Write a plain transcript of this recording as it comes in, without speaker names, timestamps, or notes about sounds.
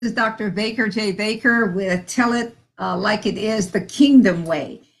Is Dr. Baker J. Baker with Tell It Like It Is, the Kingdom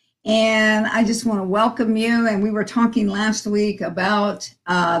Way. And I just want to welcome you. And we were talking last week about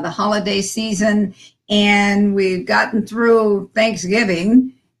the holiday season, and we've gotten through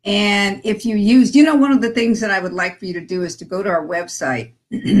Thanksgiving. And if you use, one of the things that I would like for you to do is to go to our website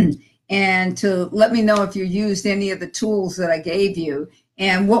and to let me know if you used any of the tools that I gave you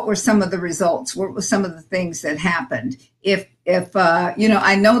and what were some of the results, what were some of the things that happened. If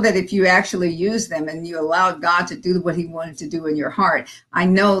I know that if you actually use them and you allowed God to do what he wanted to do in your heart, I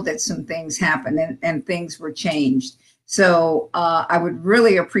know that some things happened and things were changed. So I would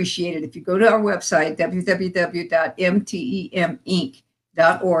really appreciate it if you go to our website,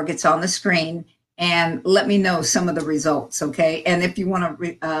 www.mteminc.org. It's on the screen, and let me know some of the results, okay? And if you want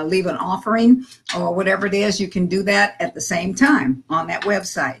to leave an offering or whatever it is, you can do that at the same time on that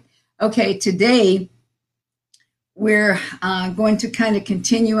website. Okay, today we're going to kind of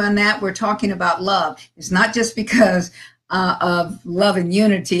continue on that. We're talking about love. It's not just because of Love and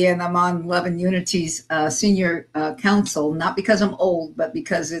Unity, and I'm on Love and Unity's senior council, not because I'm old, but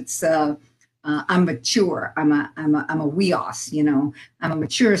because it's I'm mature. I'm a weos, I'm a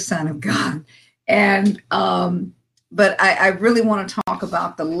mature son of God. And but I really want to talk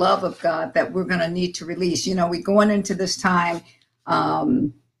about the love of God that we're going to need to release. We're going into this time.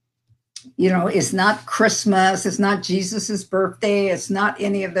 It's not Christmas, it's not Jesus's birthday, it's not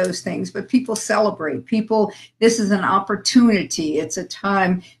any of those things, but people celebrate. This is an opportunity. It's a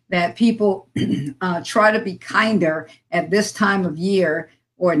time that people try to be kinder at this time of year,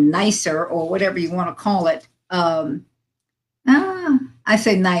 or nicer, or whatever you want to call it. I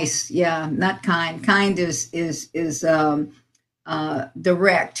say nice, yeah, not kind. Kind is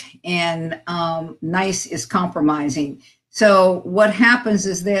direct, and nice is compromising. So what happens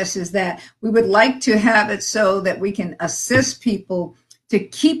is that we would like to have it so that we can assist people to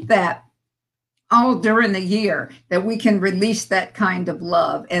keep that all during the year, that we can release that kind of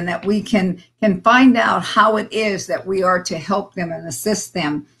love, and that we can find out how it is that we are to help them and assist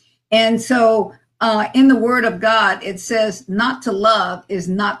them. And so in the Word of God, it says not to love is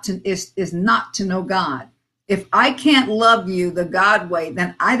not to know God. If I can't love you the God way,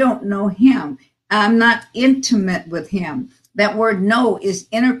 then I don't know him. I'm not intimate with him. That word know is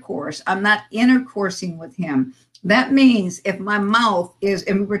intercourse. I'm not intercoursing with him. That means if my mouth is,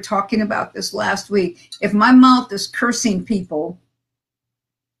 and we were talking about this last week, if my mouth is cursing people,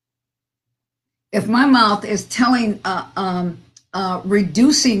 if my mouth is telling,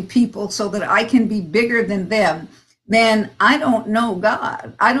 reducing people so that I can be bigger than them, then I don't know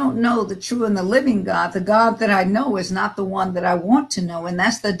God. I don't know the true and the living God. The God that I know is not the one that I want to know, and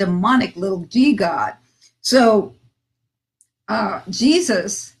that's the demonic little g God. So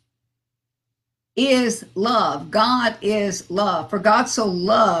Jesus is love. God is love. For God so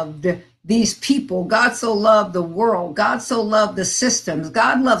loved these people. God so loved the world. God so loved the systems.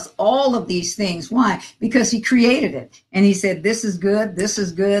 God loves all of these things. Why? Because he created it. And he said, this is good, this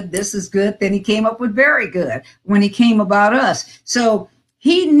is good, this is good. Then he came up with very good when he came about us. So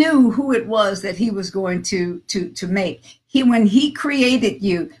he knew who it was that he was going to make. When he created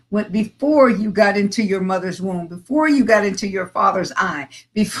you, before you got into your mother's womb, before you got into your father's eye,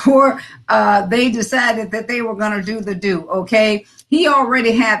 before they decided that they were going to do, okay? He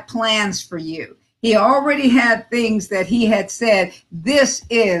already had plans for you. He already had things that he had said, this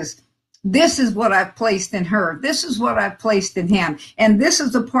is what I've placed in her. This is what I've placed in him. And this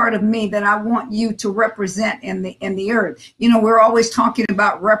is the part of me that I want you to represent in the earth. We're always talking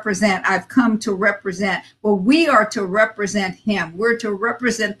about represent. I've come to represent. Well, we are to represent him. We're to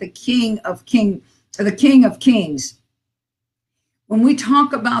represent the King of Kings. When we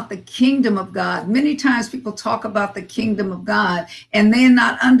talk about the kingdom of God, many times people talk about the kingdom of God and they're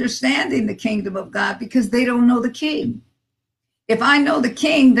not understanding the kingdom of God because they don't know the king. If I know the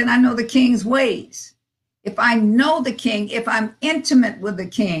king, then I know the king's ways. If I know the king, if I'm intimate with the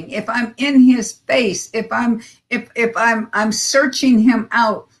king, if I'm in his face, if I'm searching him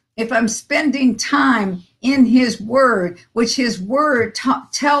out, if I'm spending time in his word, which his word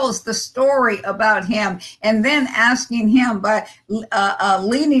tells the story about him, and then asking him by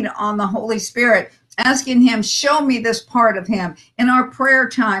leaning on the Holy Spirit, asking him, show me this part of him. In our prayer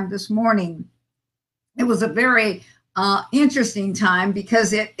time this morning, it was a very interesting time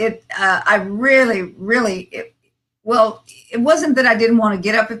because it wasn't that I didn't want to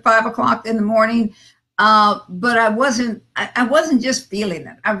get up at 5 o'clock in the morning, but I wasn't just feeling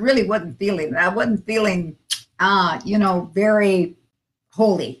it. I really wasn't feeling it. I wasn't feeling, very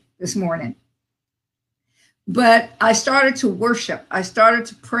holy this morning. But I started to worship. I started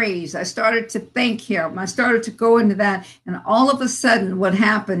to praise. I started to thank him. I started to go into that. And all of a sudden, what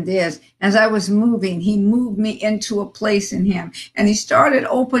happened is, as I was moving, he moved me into a place in him. And he started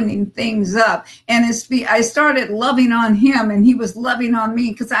opening things up. And I started loving on him, and he was loving on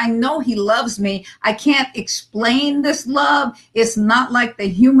me because I know he loves me. I can't explain this love. It's not like the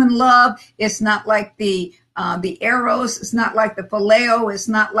human love. It's not like the eros. It's not like the phileo. It's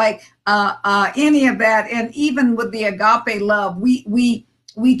not like any of that. And even with the agape love,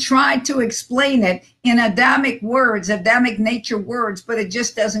 we tried to explain it in Adamic words, Adamic nature words, but it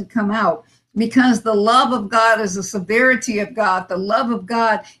just doesn't come out, because the love of God is the severity of God. The love of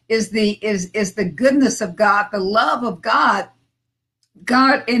God is the goodness of God. The love of God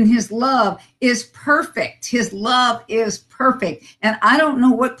in his love is perfect. His love is perfect. And I don't know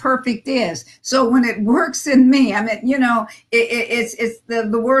what perfect is. So when it works in me, I mean, it's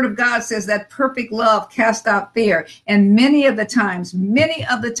the word of God says that perfect love casts out fear. And many of the times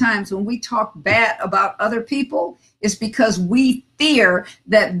when we talk bad about other people, it's because we fear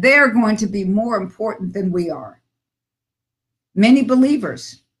that they're going to be more important than we are. Many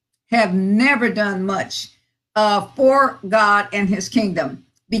believers have never done much for God and his kingdom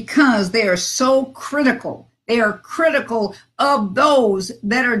because they are so critical. They are critical of those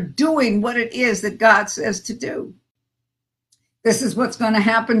that are doing what it is that God says to do. This is what's going to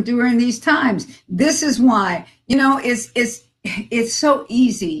happen during these times. This is why, it's so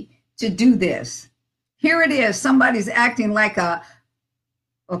easy to do this. Here it is. Somebody's acting like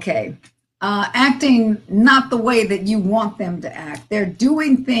acting not the way that you want them to act. They're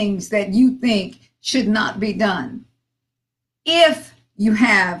doing things that you think should not be done. If you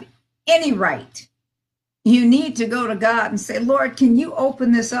have any right, you need to go to God and say, Lord, can you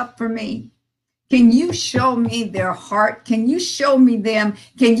open this up for me? Can you show me their heart? Can you show me them?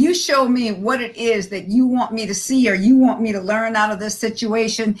 Can you show me what it is that you want me to see or you want me to learn out of this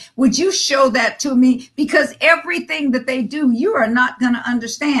situation? Would you show that to me? Because everything that they do, you are not going to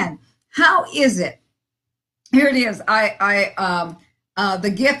understand. How is it? Here it is.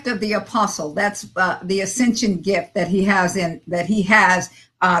 The gift of the apostle. That's the ascension gift that he has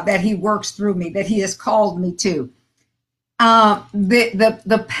that he works through me, that he has called me to.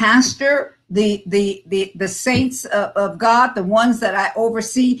 The pastor, the saints of God, the ones that I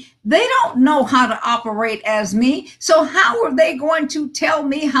oversee, they don't know how to operate as me. So how are they going to tell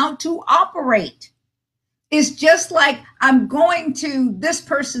me how to operate? It's just like I'm going to this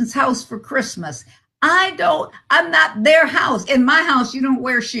person's house for Christmas. I'm not their house. In my house, you don't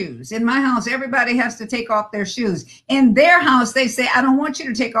wear shoes. In my house, everybody has to take off their shoes. In their house, they say, I don't want you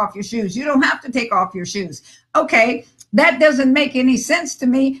to take off your shoes. You don't have to take off your shoes. Okay, that doesn't make any sense to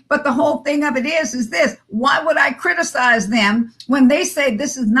me. But the whole thing of it is this. Why would I criticize them when they say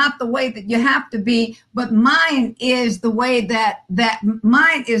this is not the way that you have to be, but mine is the way that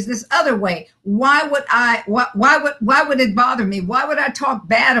mine is this other way? Why would it bother me? Why would I talk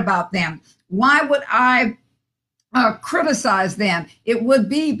bad about them? Why would I criticize them? It would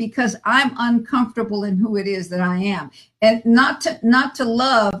be because I'm uncomfortable in who it is that I am. And not to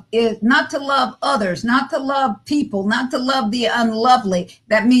love others, not to love people, not to love the unlovely.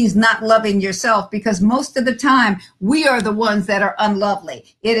 That means not loving yourself, because most of the time we are the ones that are unlovely.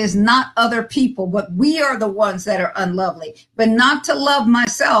 It is not other people, but we are the ones that are unlovely. But not to love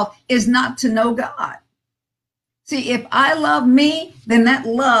myself is not to know God. See, if I love me, then that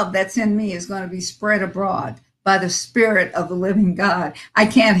love that's in me is going to be spread abroad by the Spirit of the living God. I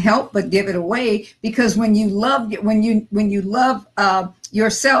can't help but give it away, because when you love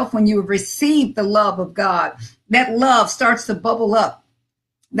yourself, when you receive the love of God, that love starts to bubble up.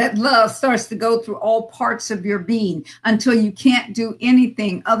 That love starts to go through all parts of your being until you can't do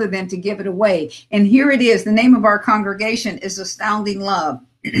anything other than to give it away. And here it is. The name of our congregation is Astounding Love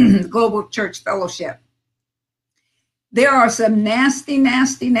Global Church Fellowship. There are some nasty,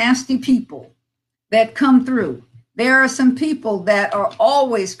 nasty, nasty people that come through. There are some people that are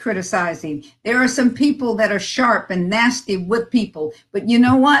always criticizing. There are some people that are sharp and nasty with people. But you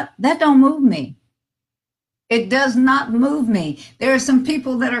know what? That don't move me. It does not move me. There are some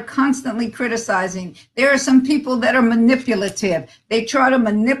people that are constantly criticizing. There are some people that are manipulative. They try to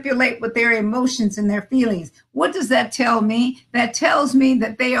manipulate with their emotions and their feelings. What does that tell me? That tells me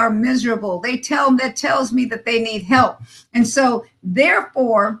that they are miserable. That tells me that they need help. And so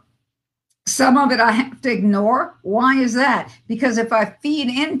therefore, some of it I have to ignore. Why is that? Because if I feed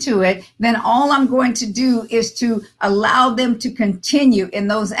into it, then all I'm going to do is to allow them to continue in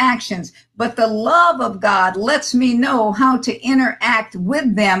those actions. but the love of God lets me know how to interact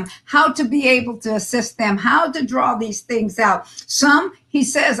with them, how to be able to assist them, how to draw these things out. Some, he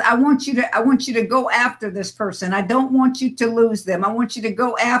says, I want you to go after this person. I don't want you to lose them. I want you to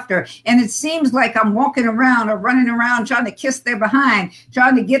go after. And it seems like I'm walking around or running around trying to kiss their behind,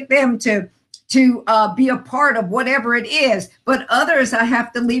 trying to get them to be a part of whatever it is. But others I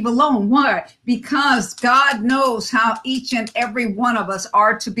have to leave alone. Why? Because God knows how each and every one of us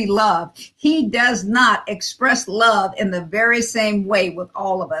are to be loved. He does not express love in the very same way with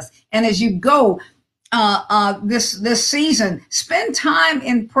all of us. And as you go this season, spend time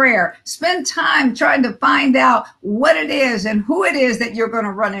in prayer, spend time trying to find out what it is and who it is that you're going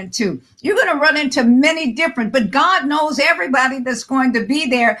to run into. You're going to run into many different, but God knows everybody that's going to be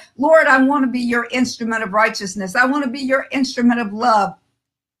there. Lord, I want to be your instrument of righteousness. I want to be your instrument of love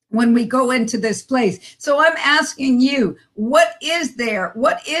when we go into this place. So I'm asking you, what is there?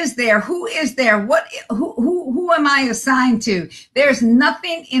 What is there? Who is there? Who am I assigned to? There's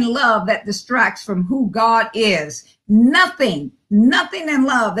nothing in love that distracts from who God is. Nothing in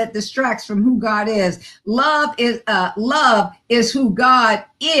love that distracts from who God is. Love is who God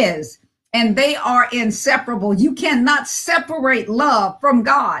is, and they are inseparable. You cannot separate love from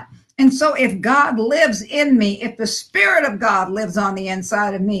God. And so if God lives in me, if the Spirit of God lives on the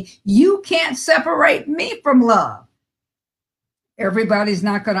inside of me, you can't separate me from love. Everybody's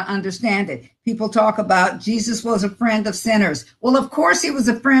not going to understand it. People talk about Jesus was a friend of sinners. Well, of course he was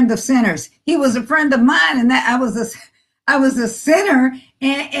a friend of sinners. He was a friend of mine, and that I was a sinner,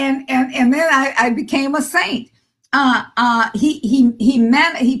 and then I became a saint.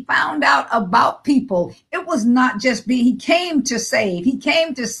 He found out about people. It was not just he came to save. He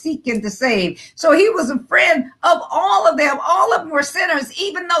came to seek and to save. So he was a friend of all of them. All of them were sinners.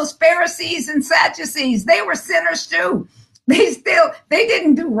 Even those Pharisees and Sadducees, they were sinners too. They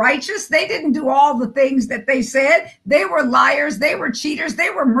didn't do righteous. They didn't do all the things that they said. They were liars. They were cheaters. They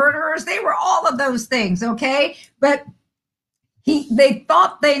were murderers. They were all of those things. Okay. But they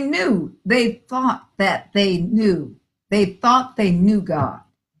thought they knew. They thought that they knew. They thought they knew God.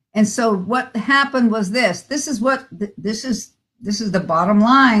 And so what happened was this. This is the bottom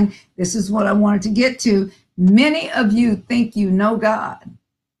line. This is what I wanted to get to. Many of you think you know God,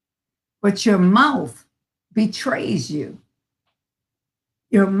 but your mouth betrays you.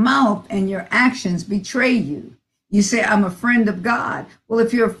 Your mouth and your actions betray you. You say, I'm a friend of God. Well,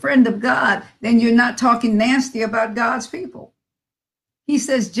 if you're a friend of God, then you're not talking nasty about God's people. He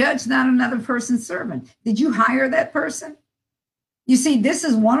says, judge not another person's servant. Did you hire that person? You see, this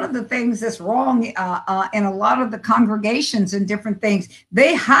is one of the things that's wrong in a lot of the congregations and different things.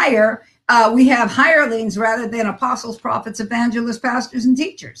 They hire, we have hirelings rather than apostles, prophets, evangelists, pastors, and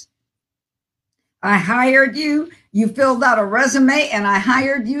teachers. I hired you, you filled out a resume, and I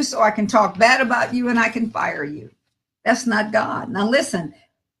hired you so I can talk bad about you and I can fire you. That's not God. Now listen,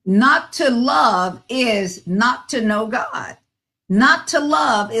 not to love is not to know God. Not to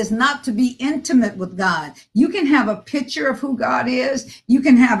love is not to be intimate with God. You can have a picture of who God is. You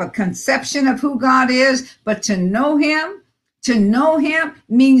can have a conception of who God is, but to know him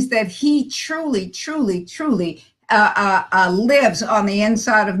means that he truly lives on the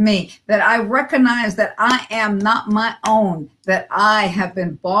inside of me, that I recognize that I am not my own, that I have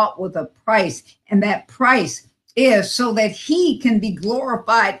been bought with a price, and that price is so that he can be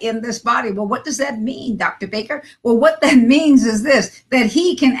glorified in this body. Well, what does that mean, Dr. Baker? Well, what that means is this, that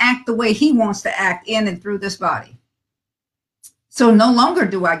he can act the way he wants to act in and through this body. So no longer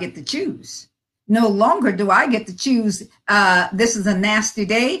do I get to choose. No longer do I get to choose, this is a nasty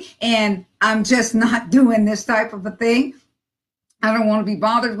day and I'm just not doing this type of a thing. I don't want to be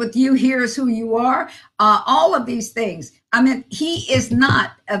bothered with you. Here's who you are. All of these things. I mean, he is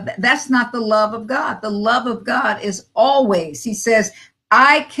not, that's not the love of God. The love of God is always, he says,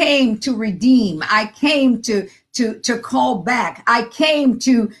 I came to redeem. I came to call back. I came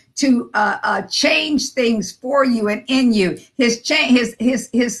to change things for you and in you. His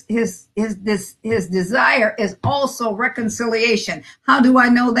desire is also reconciliation. How do I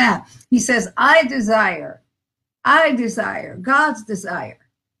know that? He says, I desire God's desire.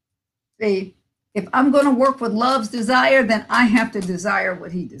 See, if I'm going to work with love's desire, then I have to desire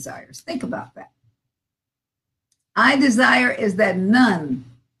what he desires. Think about that. I desire is that none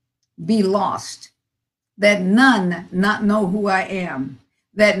be lost, that none not know who I am,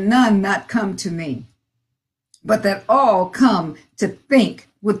 that none not come to me, but that all come to think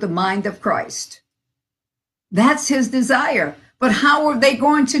with the mind of Christ. That's his desire. But how are they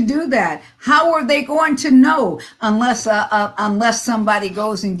going to do that? How are they going to know unless somebody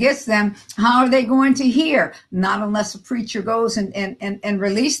goes and gets them? How are they going to hear? Not unless a preacher goes and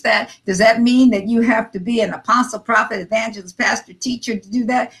release that. Does that mean that you have to be an apostle, prophet, evangelist, pastor, teacher to do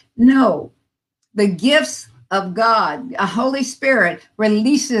that? No. The gifts of God, a Holy Spirit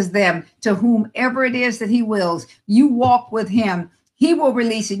releases them to whomever it is that he wills. You walk with him. He will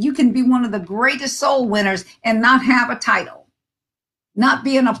release it. You can be one of the greatest soul winners and not have a title, not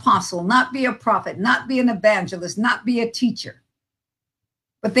be an apostle, not be a prophet, not be an evangelist, not be a teacher.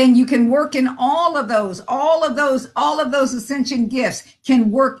 But then you can work in all of those ascension gifts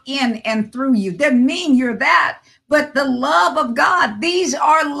can work in and through you. Doesn't mean you're that, but the love of God, these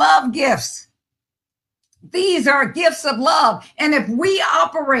are love gifts. These are gifts of love. And if we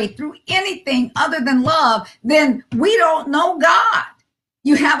operate through anything other than love, then we don't know God.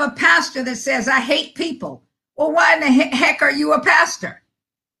 You have a pastor that says, I hate people. Well, why in the heck are you a pastor?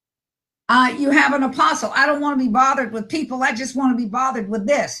 You have an apostle. I don't want to be bothered with people. I just want to be bothered with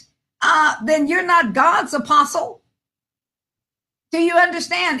this. Then you're not God's apostle. Do you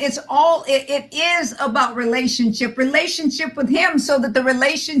understand? It is about relationship with him so that the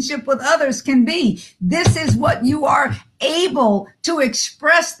relationship with others can be. This is what you are able to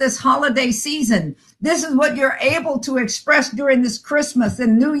express this holiday season. This is what you're able to express during this Christmas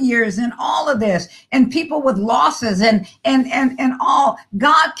and New Year's and all of this, and people with losses and all.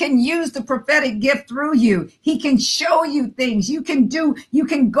 God can use the prophetic gift through you. He can show you things. You can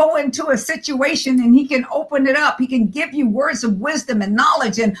go into a situation and he can open it up. He can give you words of wisdom and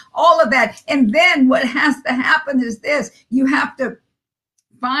knowledge and all of that. And then what has to happen is this: you have to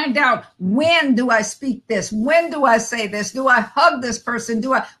find out, when do I speak this? When do I say this? Do I hug this person?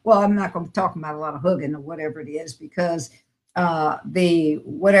 I'm not going to talk about a lot of hugging or whatever it is, because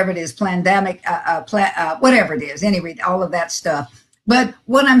whatever it is, pandemic, whatever it is, anyway, all of that stuff. But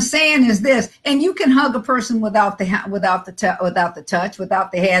what I'm saying is this, and you can hug a person without the touch,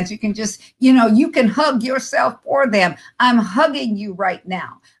 without the hands. You can just, you can hug yourself for them. I'm hugging you right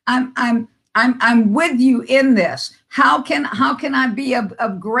now. I'm with you in this. How can I be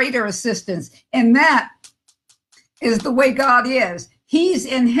of greater assistance? And that is the way God is. He's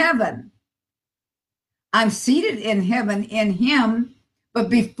in heaven. I'm seated in heaven in him, but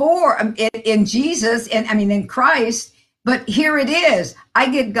before in Jesus, in Christ. But here it is. I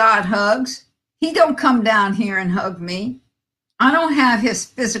get God hugs. He don't come down here and hug me. I don't have his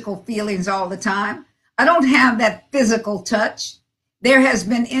physical feelings all the time. I don't have that physical touch. There has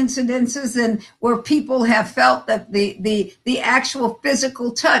been incidences where people have felt that the actual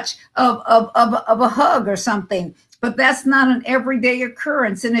physical touch of a hug or something, but that's not an everyday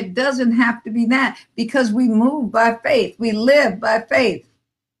occurrence, and it doesn't have to be that, because we move by faith, we live by faith.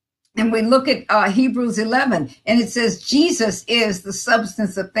 And we look at Hebrews 11, and it says Jesus is the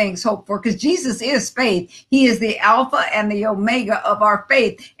substance of things hoped for, because Jesus is faith. He is the Alpha and the Omega of our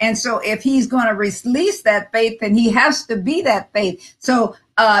faith. And so if he's going to release that faith, then he has to be that faith. So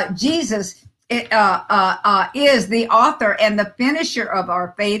Jesus is the author and the finisher of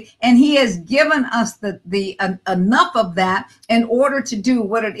our faith, and he has given us the enough of that in order to do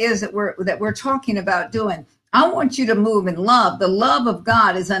what it is that we're talking about doing. I want you to move in love. The love of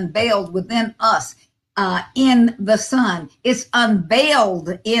God is unveiled within us in the Son. It's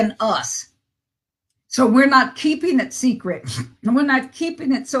unveiled in us. So we're not keeping it secret. We're not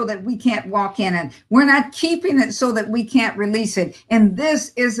keeping it so that we can't walk in it. We're not keeping it so that we can't release it. And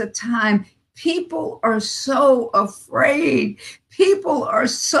this is a time people are so afraid. People are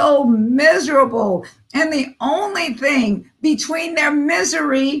so miserable. And the only thing between their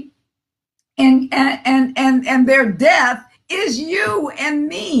misery and their death is you and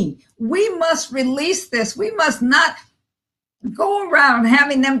me. We must release this. We must not go around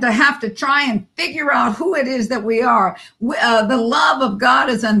having them to have to try and figure out who it is that we are. The love of God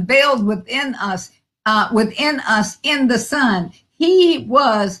is unveiled within us in the Son. He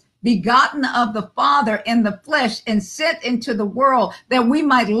was begotten of the Father in the flesh and sent into the world that we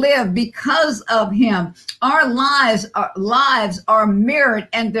might live because of him. Our lives are mirrored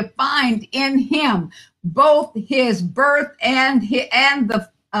and defined in him. Both his birth and the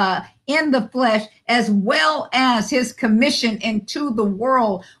in the flesh, as well as his commission into the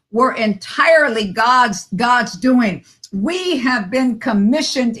world, were entirely God's doing. We have been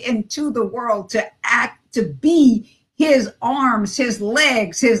commissioned into the world to act, to be his arms, his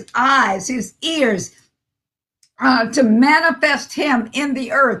legs, his eyes, his ears, to manifest him in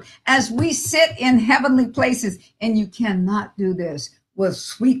the earth as we sit in heavenly places. And you cannot do this with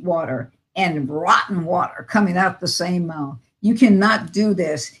sweet water and rotten water coming out the same mouth. You cannot do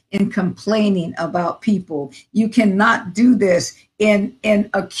this in complaining about people. You cannot do this in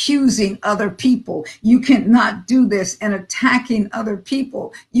accusing other people. You cannot do this in attacking other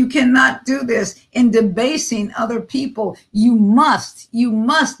people. You cannot do this in debasing other people. You must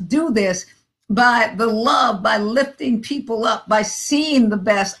do this by the love, by lifting people up, by seeing the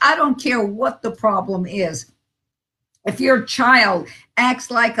best. I don't care what the problem is. If your child acts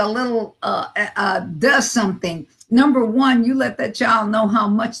like a little, does something, number one, you let that child know how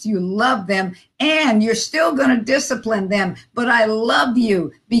much you love them, and you're still going to discipline them. But I love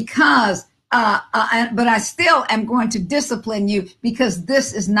you because, but I still am going to discipline you because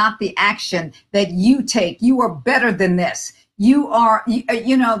this is not the action that you take. You are better than this. You are,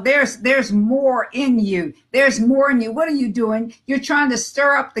 there's more in you. There's more in you. What are you doing? You're trying to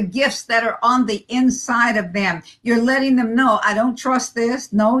stir up the gifts that are on the inside of them. You're letting them know, I don't trust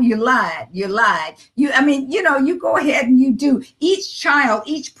this. No, you lied. You lied. You go ahead and you do. Each child,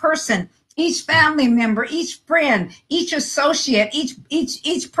 each person, each family member, each friend, each associate,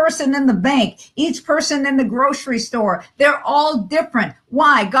 each person in the bank, each person in the grocery store, they're all different.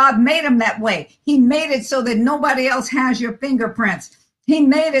 Why? God made them that way. He made it so that nobody else has your fingerprints. He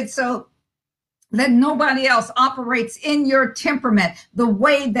made it so that nobody else operates in your temperament the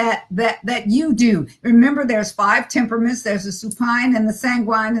way that you do. Remember, there's 5 temperaments. There's the supine and the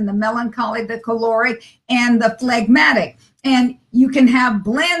sanguine and the melancholy, the choleric, and the phlegmatic. And you can have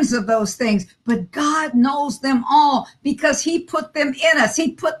blends of those things, but God knows them all because he put them in us.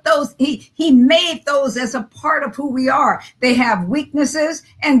 He put those, he made those as a part of who we are. They have weaknesses,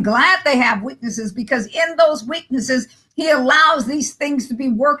 and glad they have weaknesses, because in those weaknesses, he allows these things to be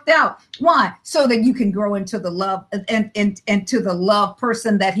worked out. Why? So that you can grow into the love and to the love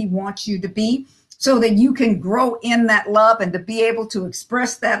person that he wants you to be. So that you can grow in that love and to be able to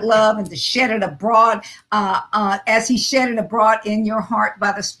express that love and to shed it abroad as he shed it abroad in your heart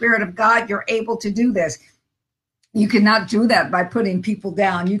by the Spirit of God. You're able to do this. You cannot do that by putting people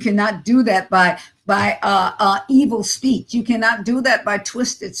down. You cannot do that by evil speech. You cannot do that by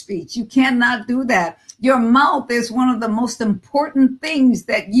twisted speech. You cannot do that. Your mouth is one of the most important things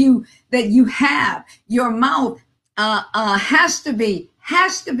that you have. Your mouth has to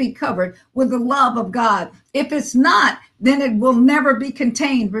be covered with the love of God. If it's not, then it will never be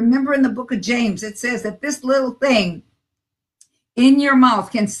contained. Remember, in the book of James, it says that this little thing in your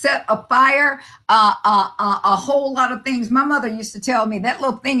mouth can set afire a whole lot of things. My mother used to tell me that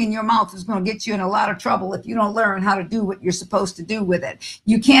little thing in your mouth is going to get you in a lot of trouble if you don't learn how to do what you're supposed to do with it.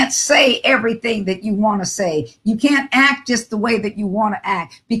 You can't say everything that you want to say. You can't act just the way that you want to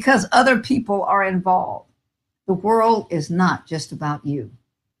act because other people are involved. The world is not just about you.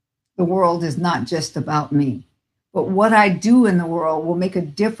 The world is not just about me. But what I do in the world will make a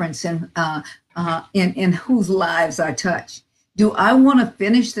difference in whose lives I touch. Do I want to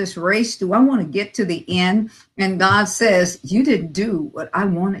finish this race? Do I want to get to the end? And God says, you didn't do what I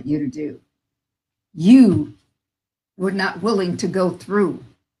wanted you to do. You were not willing to go through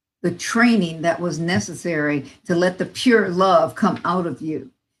the training that was necessary to let the pure love come out of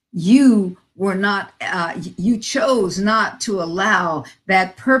you. You were not, you chose not to allow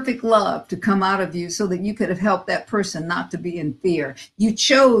that perfect love to come out of you so that you could have helped that person not to be in fear. You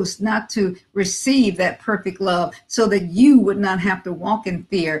chose not to receive that perfect love so that you would not have to walk in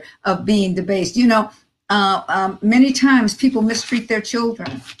fear of being debased. Many times people mistreat their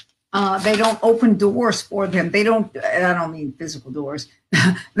children. They don't open doors for them. They don't, I don't mean physical doors.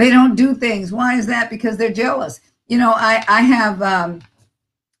 They don't do things. Why is that? Because they're jealous.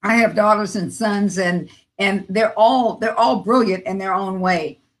 I have daughters and sons, and they're all brilliant in their own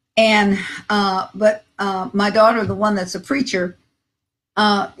way. And but my daughter, the one that's a preacher,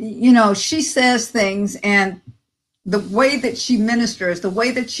 she says things, and the way that she ministers, the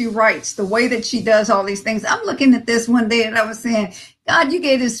way that she writes, the way that she does all these things. I'm looking at this one day and I was saying, God, you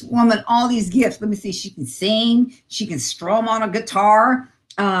gave this woman all these gifts. Let me see. She can sing. She can strum on a guitar.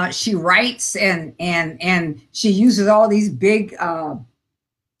 She writes and she uses all these big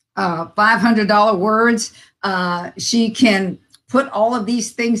 $500 words. She can put all of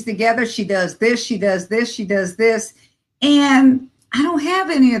these things together. She does this, she does this, she does this. And I don't have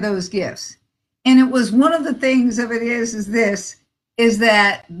any of those gifts. And it was one of the things of it is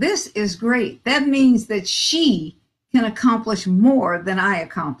that this is great. That means that she can accomplish more than I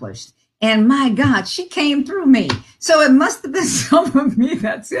accomplished. And my God, she came through me. So it must have been some of me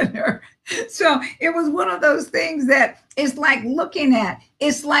that's in her. So it was one of those things that it's like looking at,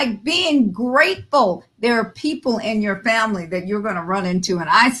 it's like being grateful. There are people in your family that you're going to run into. And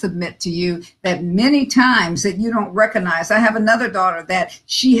I submit to you that many times that you don't recognize. I have another daughter that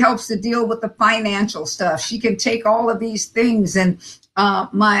she helps to deal with the financial stuff. She can take all of these things and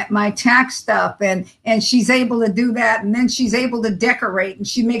my tax stuff, and she's able to do that, and then she's able to decorate, and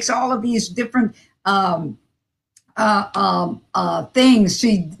she makes all of these different things.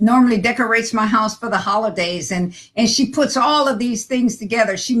 She normally decorates my house for the holidays, and she puts all of these things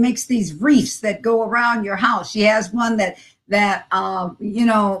together. She makes these wreaths that go around your house. She has one that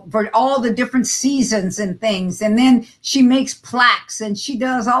for all the different seasons and things. And then she makes plaques and she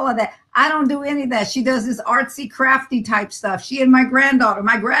does all of that. I don't do any of that. She does this artsy, crafty type stuff. She and my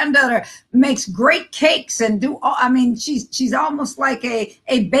granddaughter makes great cakes and she's almost like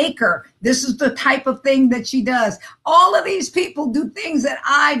a baker. This is the type of thing that she does. All of these people do things that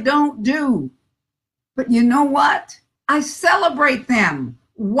I don't do. But you know what? I celebrate them.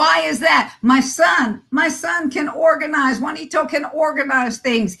 Why is that? My son can organize. Juanito can organize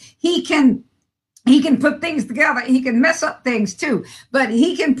things. He can put things together. He can mess up things too, but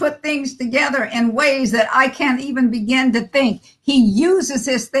he can put things together in ways that I can't even begin to think. He uses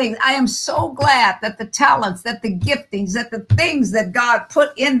his things. I am so glad that the talents, that the giftings, that the things that God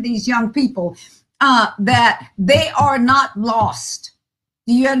put in these young people, that they are not lost.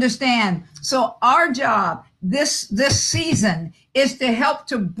 Do you understand? So our job this season is to help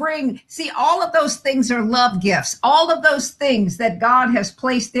to all of those things are love gifts. All of those things that God has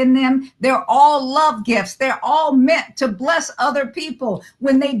placed in them, they're all love gifts. They're all meant to bless other people.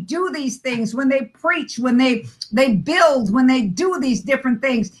 When they do these things, when they preach, when they build, when they do these different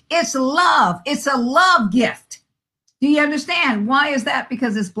things, it's love. It's a love gift. Do you understand? Why is that?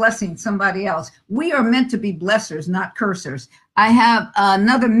 Because it's blessing somebody else. We are meant to be blessers, not cursers. I have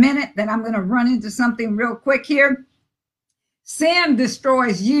another minute that I'm going to run into something real quick here. Sin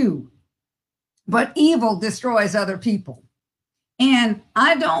destroys you, but evil destroys other people. And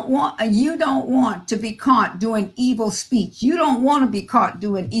you don't want to be caught doing evil speech. You don't want to be caught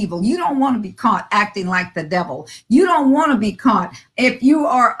doing evil. You don't want to be caught acting like the devil. You don't want to be caught. If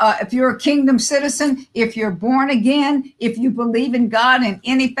you're a kingdom citizen, if you're born again, if you believe in God in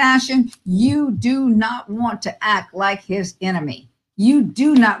any fashion, you do not want to act like his enemy. You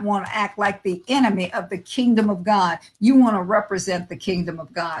do not want to act like the enemy of the kingdom of God. You want to represent the kingdom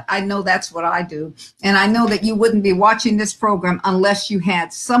of God. I know that's what I do. And I know that you wouldn't be watching this program unless you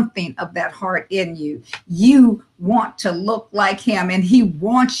had something of that heart in you. You want to look like him, and he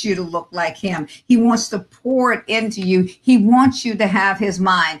wants you to look like him. He wants to pour it into you. He wants you to have his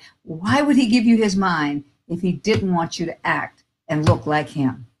mind. Why would he give you his mind if he didn't want you to act and look like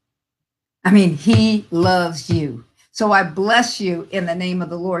him? I mean, he loves you. So I bless you in the name of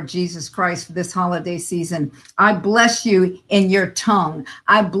the Lord Jesus Christ for this holiday season. I bless you in your tongue.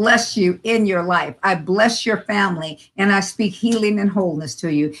 I bless you in your life. I bless your family, and I speak healing and wholeness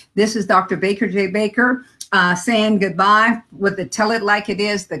to you. This is Dr. Baker J. Baker saying goodbye with the Tell It Like It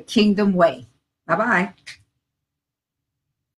Is, the Kingdom Way. Bye-bye.